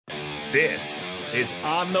This is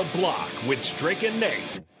On the Block with Strick and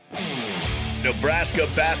Nate. Nebraska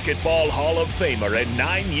Basketball Hall of Famer and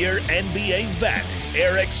 9-year NBA vet,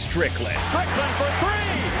 Eric Strickland. Strickland for three!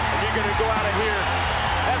 And you're going to go out of here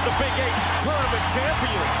as the Big 8 tournament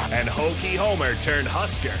champion. And Hokie Homer turned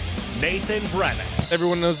Husker, Nathan Brennan.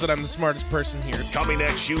 Everyone knows that I'm the smartest person here. Coming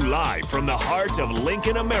at you live from the heart of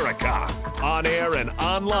Lincoln, America. On air and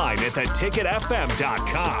online at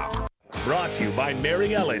theticketfm.com. Brought to you by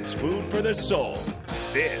Mary Ellen's Food for the Soul.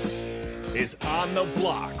 This is On the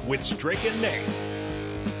Block with Strick and Nate.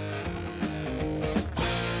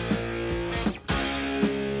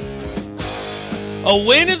 A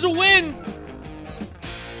win is a win.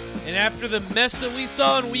 And after the mess that we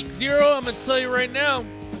saw in week 0, I'm going to tell you right now,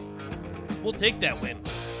 we'll take that win.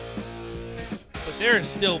 But there is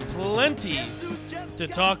still plenty to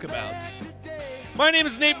talk about. My name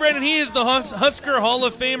is Nate Brennan. He is the Husker Hall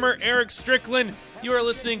of Famer, Eric Strickland. You are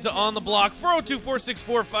listening to On the Block,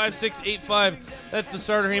 402-464-5685. That's the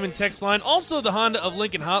Starter Heyman text line. Also the Honda of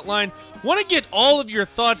Lincoln hotline. Want to get all of your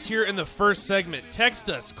thoughts here in the first segment. Text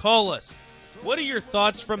us, call us. What are your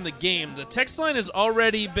thoughts from the game? The text line has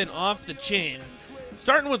already been off the chain.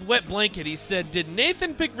 Starting with Wet Blanket, he said, did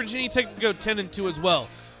Nathan pick Virginia Tech to go 10-2 as well?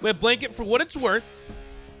 Wet Blanket, for what it's worth,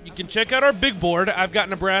 you can check out our big board. I've got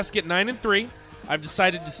Nebraska at 9-3. I've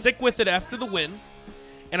decided to stick with it after the win.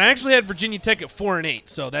 And I actually had Virginia Tech at 4-8,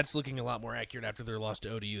 so that's looking a lot more accurate after their loss to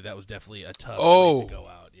ODU. That was definitely a tough way to go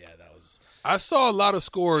out. Yeah, that was. I saw a lot of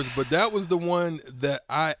scores, but that was the one that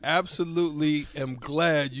I absolutely am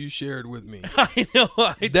glad you shared with me. I know.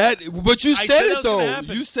 But you said it, though.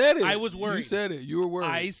 You said it. I was worried. You said it. You were worried.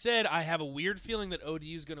 I said I have a weird feeling that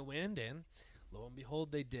ODU is going to win, and lo and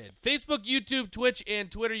behold, they did. Facebook, YouTube, Twitch, and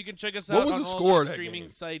Twitter. You can check us out on all the streaming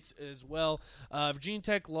sites as well. Virginia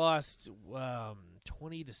Tech lost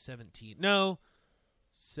 20-17. No,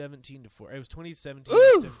 17-4. It was 2017,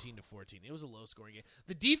 17-14. It was a low-scoring game.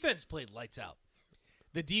 The defense played lights out.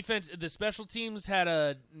 The special teams had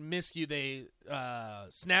a miscue. They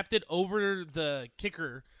snapped it over the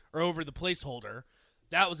kicker or over the placeholder.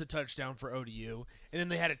 That was a touchdown for ODU. And then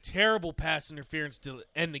they had a terrible pass interference to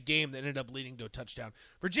end the game that ended up leading to a touchdown.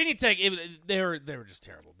 Virginia Tech, they were just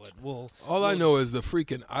terrible. But I know is the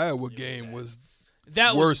freaking Iowa game was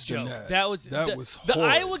worse than that. That was horrible. The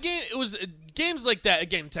Iowa game, it was games like that.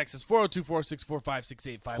 Again, Texas,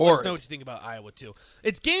 402-464-5685. Let us know what you think about Iowa, too.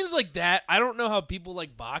 It's games like that. I don't know how people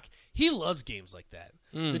like Bach. He loves games like that.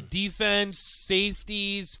 The defense,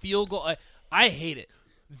 safeties, field goal. I hate it.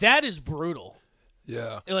 That is brutal.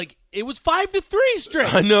 Yeah, like it was 5-3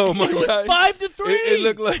 straight. I know, my God. God. 5-3.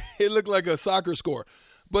 It looked like a soccer score.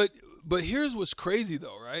 But here's what's crazy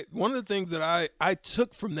though, right? One of the things that I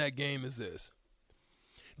took from that game is this: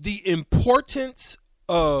 the importance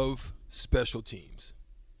of special teams.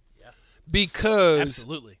 Yeah, because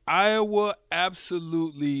absolutely. Iowa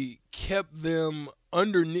absolutely kept them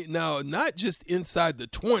underneath. Now, not just inside the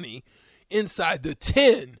 20, inside the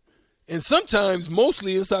 10, and sometimes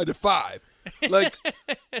mostly inside the 5. Like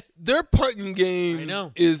their punting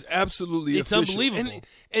game is absolutely efficient. Unbelievable.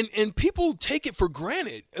 And people take it for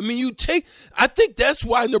granted. I mean, I think that's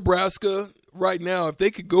why Nebraska right now, if they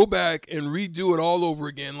could go back and redo it all over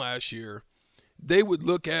again last year, they would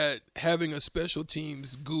look at having a special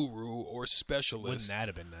teams guru or specialist. Wouldn't that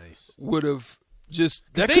have been nice? Would have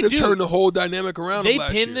that could have turned the whole dynamic around. They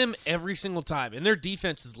last pin year. them every single time, and their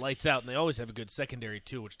defense is lights out, and they always have a good secondary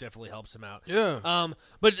too, which definitely helps them out. Yeah.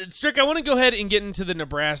 But Strick, I want to go ahead and get into the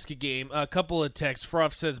Nebraska game. A couple of texts.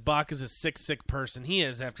 Froff says Bach is a sick person. He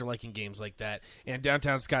is after liking games like that. And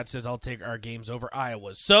Downtown Scott says I'll take our games over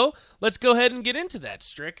Iowa's. So let's go ahead and get into that,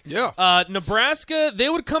 Strick. Yeah. Nebraska, they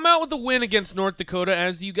would come out with a win against North Dakota,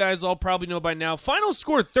 as you guys all probably know by now. Final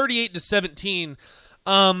score 38-17.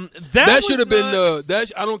 That should have been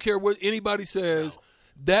that. I don't care what anybody says. No.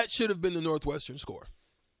 That should have been the Northwestern score.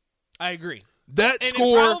 I agree. That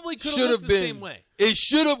score should have been. Same way. It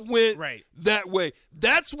should have went that way.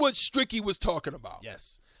 That's what Stricky was talking about.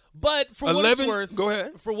 Yes, but for what it's worth, go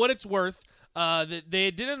ahead. For what it's worth, they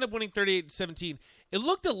did end up winning 38-17. It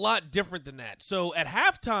looked a lot different than that. So at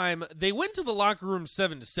halftime, they went to the locker room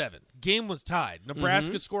 7-7. Game was tied.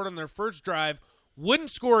 Nebraska scored on their first drive.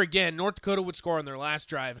 Wouldn't score again. North Dakota would score on their last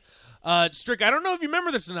drive. Strick, I don't know if you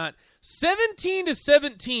remember this or not.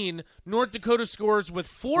 17-17, North Dakota scores with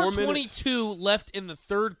 4:22 left in the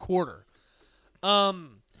third quarter.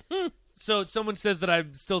 So someone says that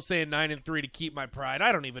I'm still saying 9-3 to keep my pride.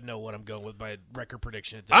 I don't even know what I'm going with my record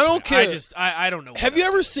prediction at this point. I don't care. I don't know. Have you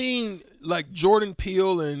ever seen like Jordan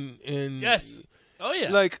Peele and Yes. Oh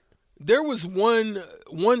yeah. Like there was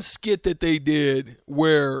one skit that they did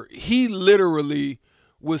where he literally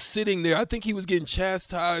was sitting there. I think he was getting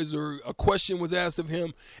chastised or a question was asked of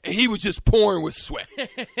him, and he was just pouring with sweat.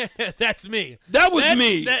 That's me. That was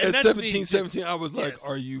me at 17. I was like, yes.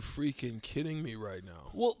 Are you freaking kidding me right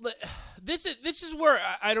now? Well, this is where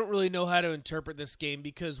I don't really know how to interpret this game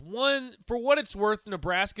because, one, for what it's worth,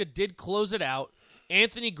 Nebraska did close it out.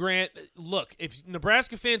 Anthony Grant, look, if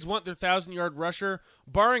Nebraska fans want their 1,000-yard rusher,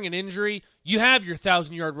 barring an injury, you have your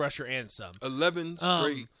 1,000-yard rusher and some. 11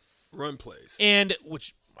 straight run plays. And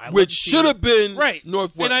which should have been right.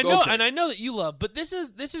 Northwest. And I know that you love, but this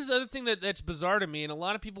is the other thing that's bizarre to me and a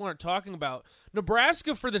lot of people aren't talking about.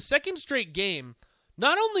 Nebraska, for the second straight game,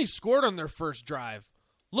 not only scored on their first drive,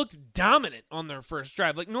 looked dominant on their first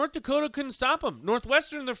drive. Like, North Dakota couldn't stop them.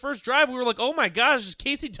 Northwestern, their first drive, we were like, oh my gosh, is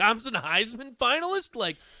Casey Thompson a Heisman finalist?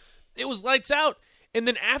 Like, it was lights out. And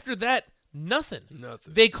then after that, nothing.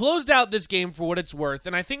 They closed out this game for what it's worth,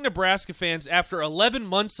 and I think Nebraska fans, after 11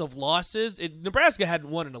 months of losses, Nebraska hadn't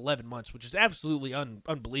won in 11 months, which is absolutely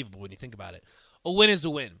unbelievable when you think about it. A win is a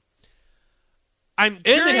win. I'm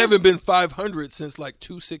curious, and they haven't been 500 since like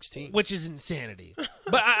 2016, which is insanity.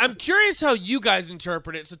 But I'm curious how you guys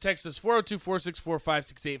interpret it. So text us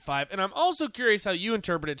 402-464-5685, and I'm also curious how you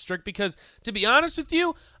interpret it, Strick, because to be honest with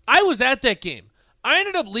you, I was at that game. I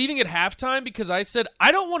ended up leaving at halftime because I said,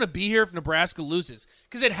 I don't want to be here if Nebraska loses.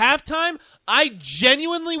 Because at halftime, I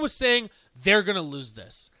genuinely was saying, they're going to lose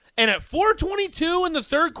this. And at 4:22 in the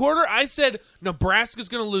third quarter, I said, Nebraska's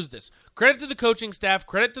going to lose this. Credit to the coaching staff,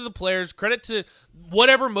 credit to the players, credit to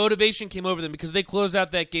whatever motivation came over them because they closed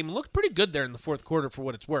out that game and looked pretty good there in the fourth quarter for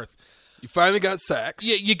what it's worth. You finally got sacks.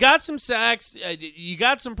 You got some sacks. You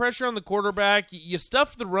got some pressure on the quarterback. You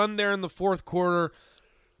stuffed the run there in the fourth quarter.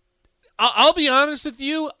 I'll be honest with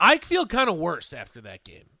you. I feel kind of worse after that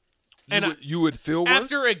game. You would feel worse?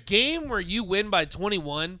 After a game where you win by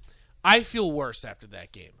 21, I feel worse after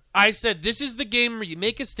that game. I said, this is the game where you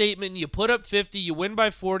make a statement, you put up 50, you win by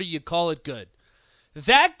 40, you call it good.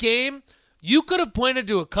 That game, you could have pointed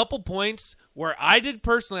to a couple points where I did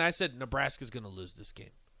personally, I said, Nebraska's going to lose this game.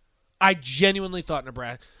 I genuinely thought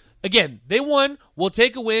Nebraska. Again, they won. We'll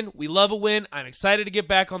take a win. We love a win. I'm excited to get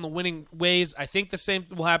back on the winning ways. I think the same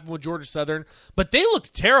will happen with Georgia Southern. But they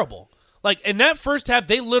looked terrible. Like, in that first half,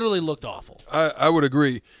 they literally looked awful. I would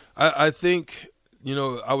agree. I think,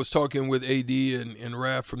 I was talking with AD and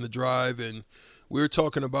Raph from the drive, and we were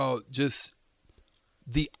talking about just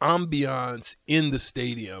the ambiance in the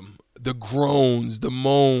stadium, the groans, the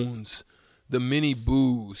moans, the mini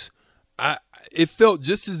boos. It felt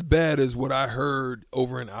just as bad as what I heard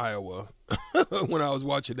over in Iowa when I was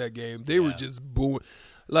watching that game. They were just booing.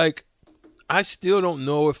 Like, I still don't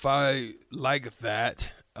know if I like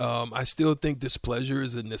that. I still think displeasure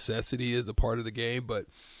is a necessity, is a part of the game. But,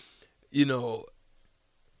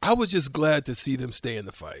 I was just glad to see them stay in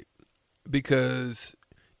the fight because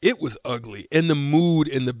it was ugly. And the mood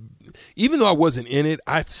even though I wasn't in it,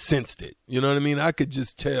 I sensed it. You know what I mean? I could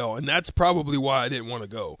just tell. And that's probably why I didn't want to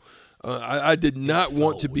go. I did not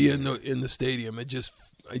want to be in the stadium. It just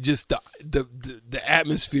the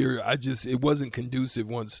atmosphere. It wasn't conducive.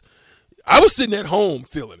 Once I was sitting at home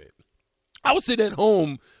feeling it. I was sitting at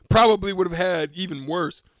home, probably would have had even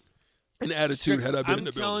worse an attitude had I been in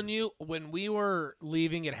the building. I'm telling you, when we were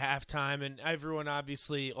leaving at halftime, and everyone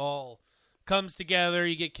obviously all comes together,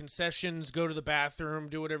 you get concessions, go to the bathroom,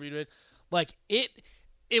 do whatever you did. Like it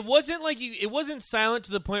wasn't like it wasn't silent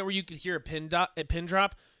to the point where you could hear a pin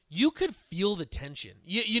drop. You could feel the tension.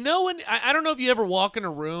 You know when I don't know if you ever walk in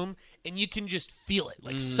a room and you can just feel it.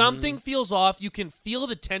 Like something feels off. You can feel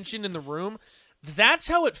the tension in the room. That's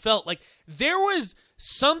how it felt. Like there was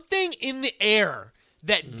something in the air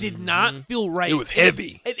that did not feel right. It was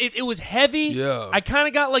heavy. It was heavy. Yeah. I kind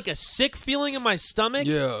of got like a sick feeling in my stomach.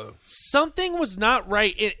 Yeah. Something was not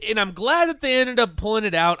right, and I'm glad that they ended up pulling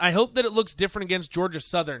it out. I hope that it looks different against Georgia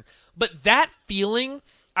Southern. But that feeling,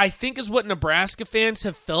 I think, is what Nebraska fans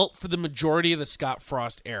have felt for the majority of the Scott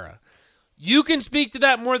Frost era. You can speak to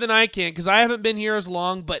that more than I can because I haven't been here as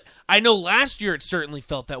long, but I know last year it certainly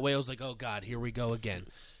felt that way. I was like, oh, God, here we go again.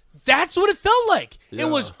 That's what it felt like. Yeah. It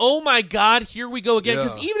was, oh, my God, here we go again.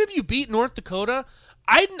 Because Yeah. even if you beat North Dakota,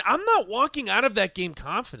 I'm not walking out of that game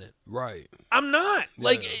confident. Right. I'm not. Yeah.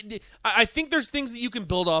 Like, I think there's things that you can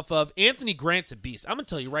build off of. Anthony Grant's a beast. I'm going to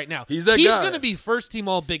tell you right now. He's that guy. He's going to be first-team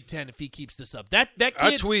All-Big Ten if he keeps this up. That kid,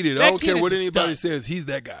 I tweeted. that I don't kid care is what a anybody stud. says. He's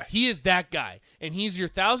that guy. He is that guy. And he's your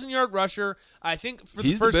 1,000-yard rusher. I think for the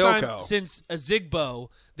He's the first bell time cow. since Azigbo,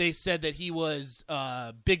 they said that he was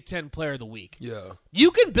Big Ten Player of the Week. Yeah.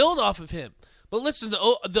 You can build off of him. But listen,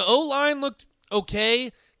 the O-line looked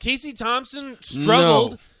okay. Casey Thompson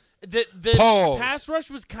struggled. No. The Pause. pass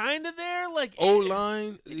rush was kind of there. Like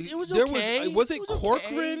O-line. It was there okay. Was it It was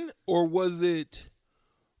Corcoran okay. or was it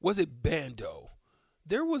Bando?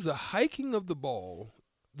 There was a hiking of the ball.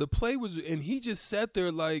 The play was, and he just sat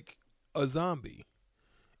there like a zombie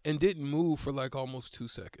and didn't move for like almost 2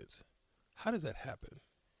 seconds. How does that happen?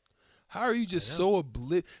 How are you just so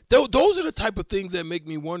oblivious? Those are the type of things that make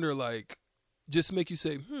me wonder, like, just make you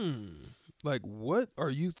say, like, what are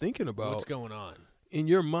you thinking about? What's going on? In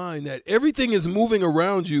your mind that everything is moving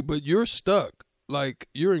around you, but you're stuck, like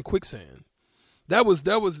you're in quicksand. That was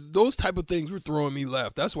those type of things were throwing me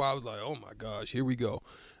left. That's why I was like, oh my gosh, here we go.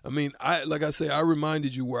 I mean, I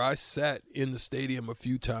reminded you where I sat in the stadium a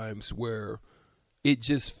few times where it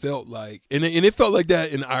just felt like, and it felt like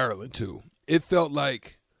that in Ireland too. It felt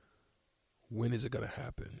like, when is it going to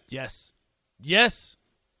happen? Yes.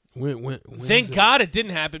 When Thank God it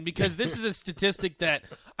didn't happen, because this is a statistic that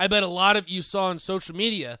I bet a lot of you saw on social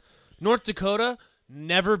media. North Dakota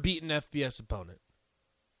never beat an FBS opponent.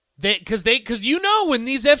 Because when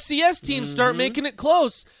these FCS teams start making it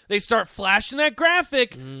close, they start flashing that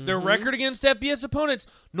graphic, their record against FBS opponents.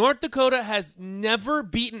 North Dakota has never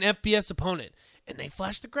beaten an FBS opponent. And they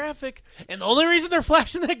flash the graphic. And the only reason they're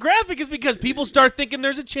flashing that graphic is because people start thinking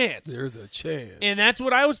there's a chance. There's a chance. And that's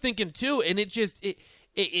what I was thinking too. And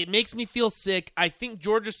it makes me feel sick. I think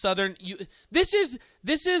Georgia Southern, this is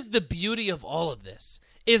the beauty of all of this,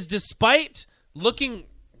 is despite looking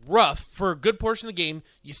rough for a good portion of the game,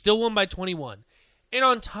 you still won by 21. And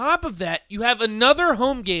on top of that, you have another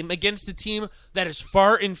home game against a team that is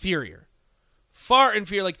far inferior.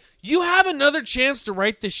 Like, you have another chance to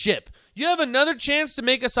right the ship. You have another chance to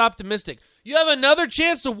make us optimistic. You have another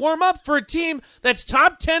chance to warm up for a team that's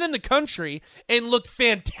top 10 in the country and looked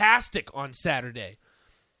fantastic on Saturday.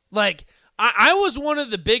 Like, I was one of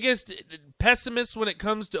the biggest pessimists when it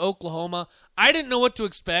comes to Oklahoma. I didn't know what to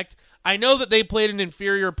expect. I know that they played an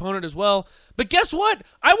inferior opponent as well. But guess what?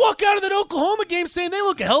 I walk out of that Oklahoma game saying they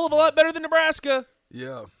look a hell of a lot better than Nebraska.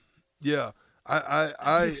 Yeah. So,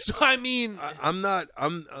 I mean,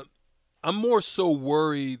 I'm more so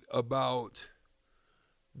worried about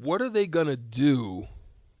what are they going to do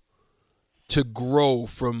to grow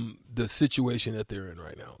from the situation that they're in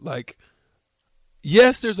right now. Like,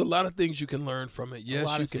 yes, there's a lot of things you can learn from it.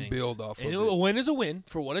 Yes, you can build off of it. A win is a win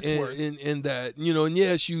for what it's worth. And that, and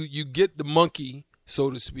yes, you get the monkey,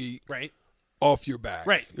 so to speak, right, off your back.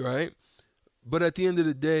 Right? But at the end of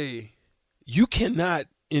the day, you cannot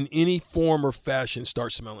in any form or fashion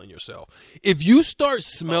start smelling yourself. If you start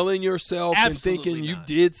smelling yourself and thinking you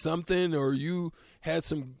did something or you had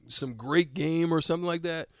some great game or something like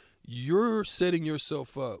that, you're setting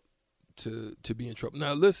yourself up to be in trouble.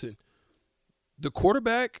 Now, listen, the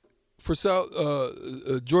quarterback for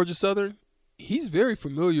Georgia Southern, he's very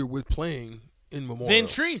familiar with playing in Memorial.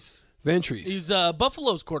 Ventries. He's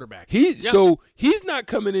Buffalo's quarterback. So he's not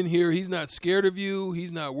coming in here. He's not scared of you.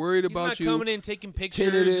 He's not worried about you. He's not coming in taking pictures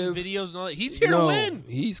and videos and all that. He's here to win.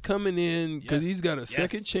 He's coming in because he's got a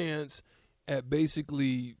second chance at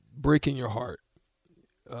basically breaking your heart,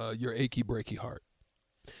 your achy, breaky heart.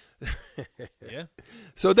 Yeah.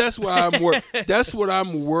 So that's why that's what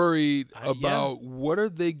I'm worried about. What are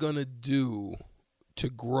they gonna do to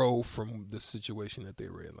grow from the situation that they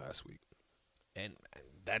were in last week? And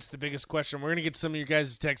that's the biggest question. We're going to get some of your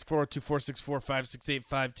guys' text,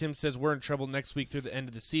 402-464-5685. Tim says we're in trouble next week through the end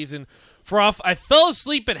of the season. Froth, I fell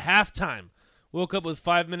asleep at halftime. Woke up with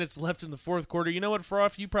 5 minutes left in the fourth quarter. You know what,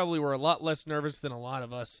 Froth? You probably were a lot less nervous than a lot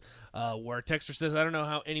of us were. Texter says, I don't know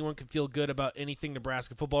how anyone can feel good about anything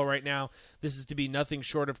Nebraska football right now. This is to be nothing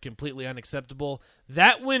short of completely unacceptable.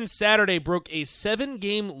 That win Saturday broke a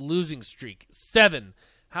 7-game losing streak. 7.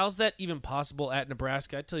 How's that even possible at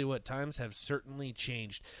Nebraska? I tell you what, times have certainly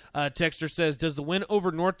changed. Texter says, does the win over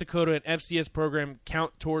North Dakota and FCS program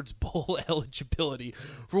count towards bowl eligibility?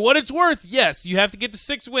 For what it's worth, yes, you have to get to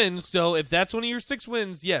 6 wins. So if that's one of your 6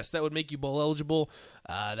 wins, yes, that would make you bowl eligible.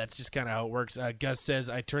 That's just kind of how it works. Gus says,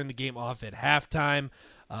 I turned the game off at halftime.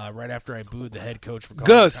 Right after I booed the head coach for calling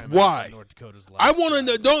Gus, why? North Dakota's last I want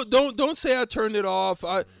to know. Don't say I turned it off.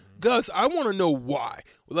 Gus, I want to know why.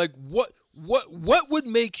 Like what would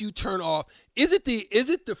make you turn off? Is it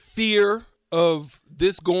the fear of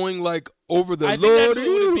this going like over the Lord?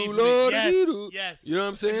 Yes. You know what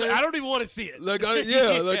I'm saying? I don't even want to see it.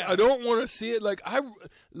 I don't want to see it. Like I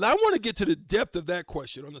want to get to the depth of that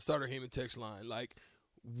question on the Starter Heyman text line. Like,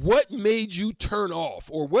 what made you turn off,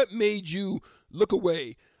 or what made you look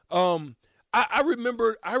away? I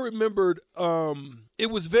remembered. It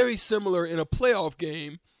was very similar in a playoff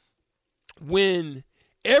game when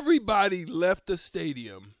everybody left the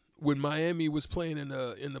stadium when Miami was playing in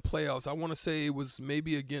the playoffs. I want to say it was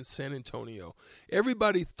maybe against San Antonio.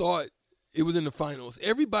 Everybody thought it was in the finals.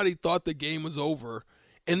 Everybody thought the game was over,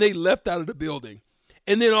 and they left out of the building.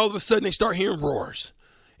 And then all of a sudden they start hearing roars,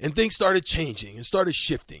 and things started changing and started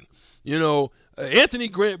shifting. Anthony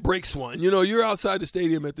Grant breaks one. You're outside the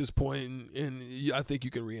stadium at this point, and I think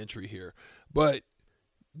you can re-entry here. But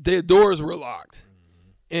their doors were locked,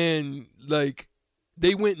 and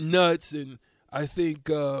they went nuts. And I think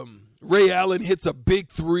Ray Allen hits a big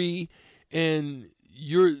three, and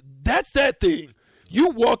that's that thing.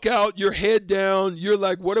 You walk out, your head down. You're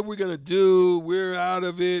like, what are we gonna do? We're out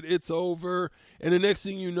of it. It's over. And the next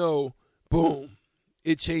thing you know, boom,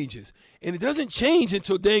 it changes. And it doesn't change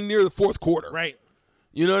until dang near the fourth quarter. Right.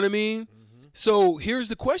 You know what I mean? Mm-hmm. So here's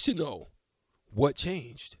the question, though. What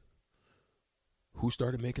changed? Who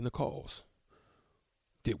started making the calls?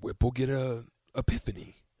 Did Whipple get a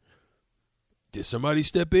epiphany? Did somebody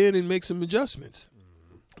step in and make some adjustments?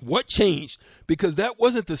 Mm-hmm. What changed? Because that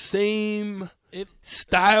wasn't the same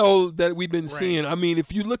style that we've been seeing. I mean,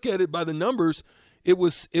 if you look at it by the numbers, it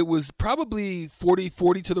was probably 40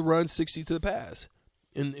 to the run, 60 to the pass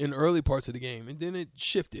in early parts of the game, and then it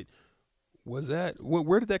shifted. Was that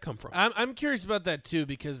where did that come from? I'm curious about that too,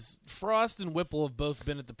 because Frost and Whipple have both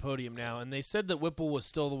been at the podium now, and they said that Whipple was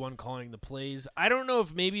still the one calling the plays. I don't know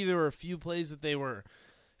if maybe there were a few plays that they were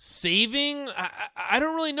saving. I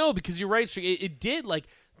don't really know, because you're right. It did,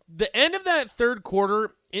 the end of that third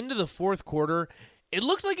quarter into the fourth quarter, it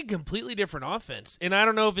looked like a completely different offense. And I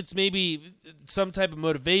don't know if it's maybe some type of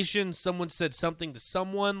motivation. Someone said something to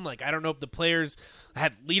someone. I don't know if the players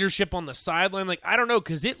had leadership on the sideline. I don't know,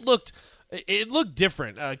 because it looked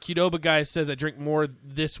different. Qdoba guy says, I drink more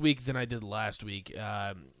this week than I did last week.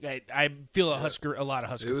 I feel a lot of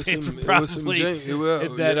Husker fans would probably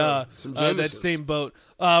in that same boat.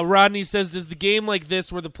 Rodney says, does the game like this,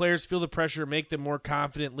 where the players feel the pressure, make them more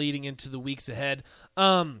confident leading into the weeks ahead?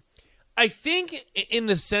 I think in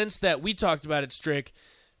the sense that we talked about it, Strick,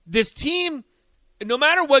 this team, no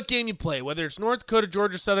matter what game you play, whether it's North Dakota,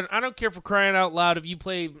 Georgia Southern, I don't care, for crying out loud, if you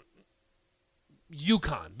play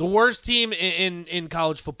UConn, the worst team in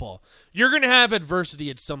college football, you're going to have adversity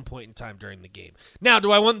at some point in time during the game. Now,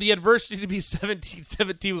 do I want the adversity to be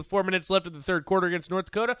 17-17 with 4 minutes left in the third quarter against North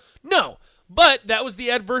Dakota? No, but that was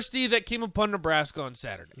the adversity that came upon Nebraska on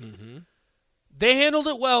Saturday. Mm-hmm. They handled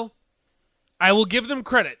it well. I will give them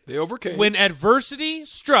credit. They overcame. When adversity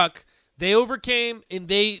struck, they overcame, and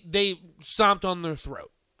they stomped on their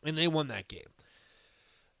throat, and they won that game.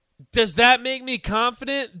 Does that make me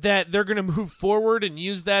confident that they're going to move forward and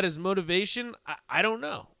use that as motivation? I don't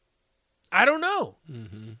know.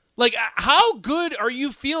 Mm-hmm. How good are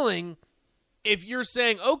you feeling if you're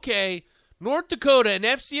saying, okay, North Dakota, an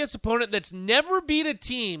FCS opponent that's never beat a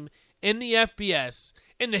team in the FBS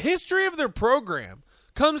in the history of their program,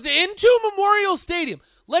 comes into Memorial Stadium.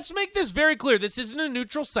 Let's make this very clear. This isn't a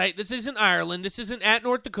neutral site. This isn't Ireland. This isn't at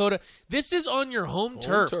North Dakota. This is on your home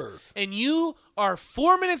turf. And you are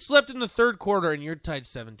 4 minutes left in the third quarter, and you're tied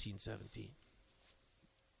 17-17.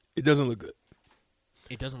 It doesn't look good.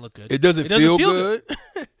 It doesn't look good. It doesn't feel good.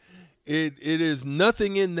 It is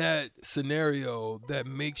nothing in that scenario that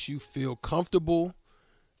makes you feel comfortable,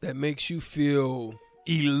 that makes you feel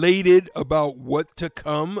elated about what to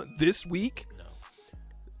come this week.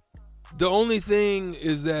 The only thing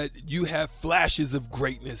is that you have flashes of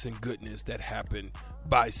greatness and goodness that happen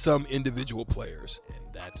by some individual players.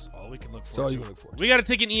 And that's all we can look for. That's all you can look for. We got to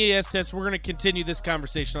take an EAS test. We're going to continue this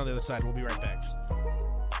conversation on the other side. We'll be right back.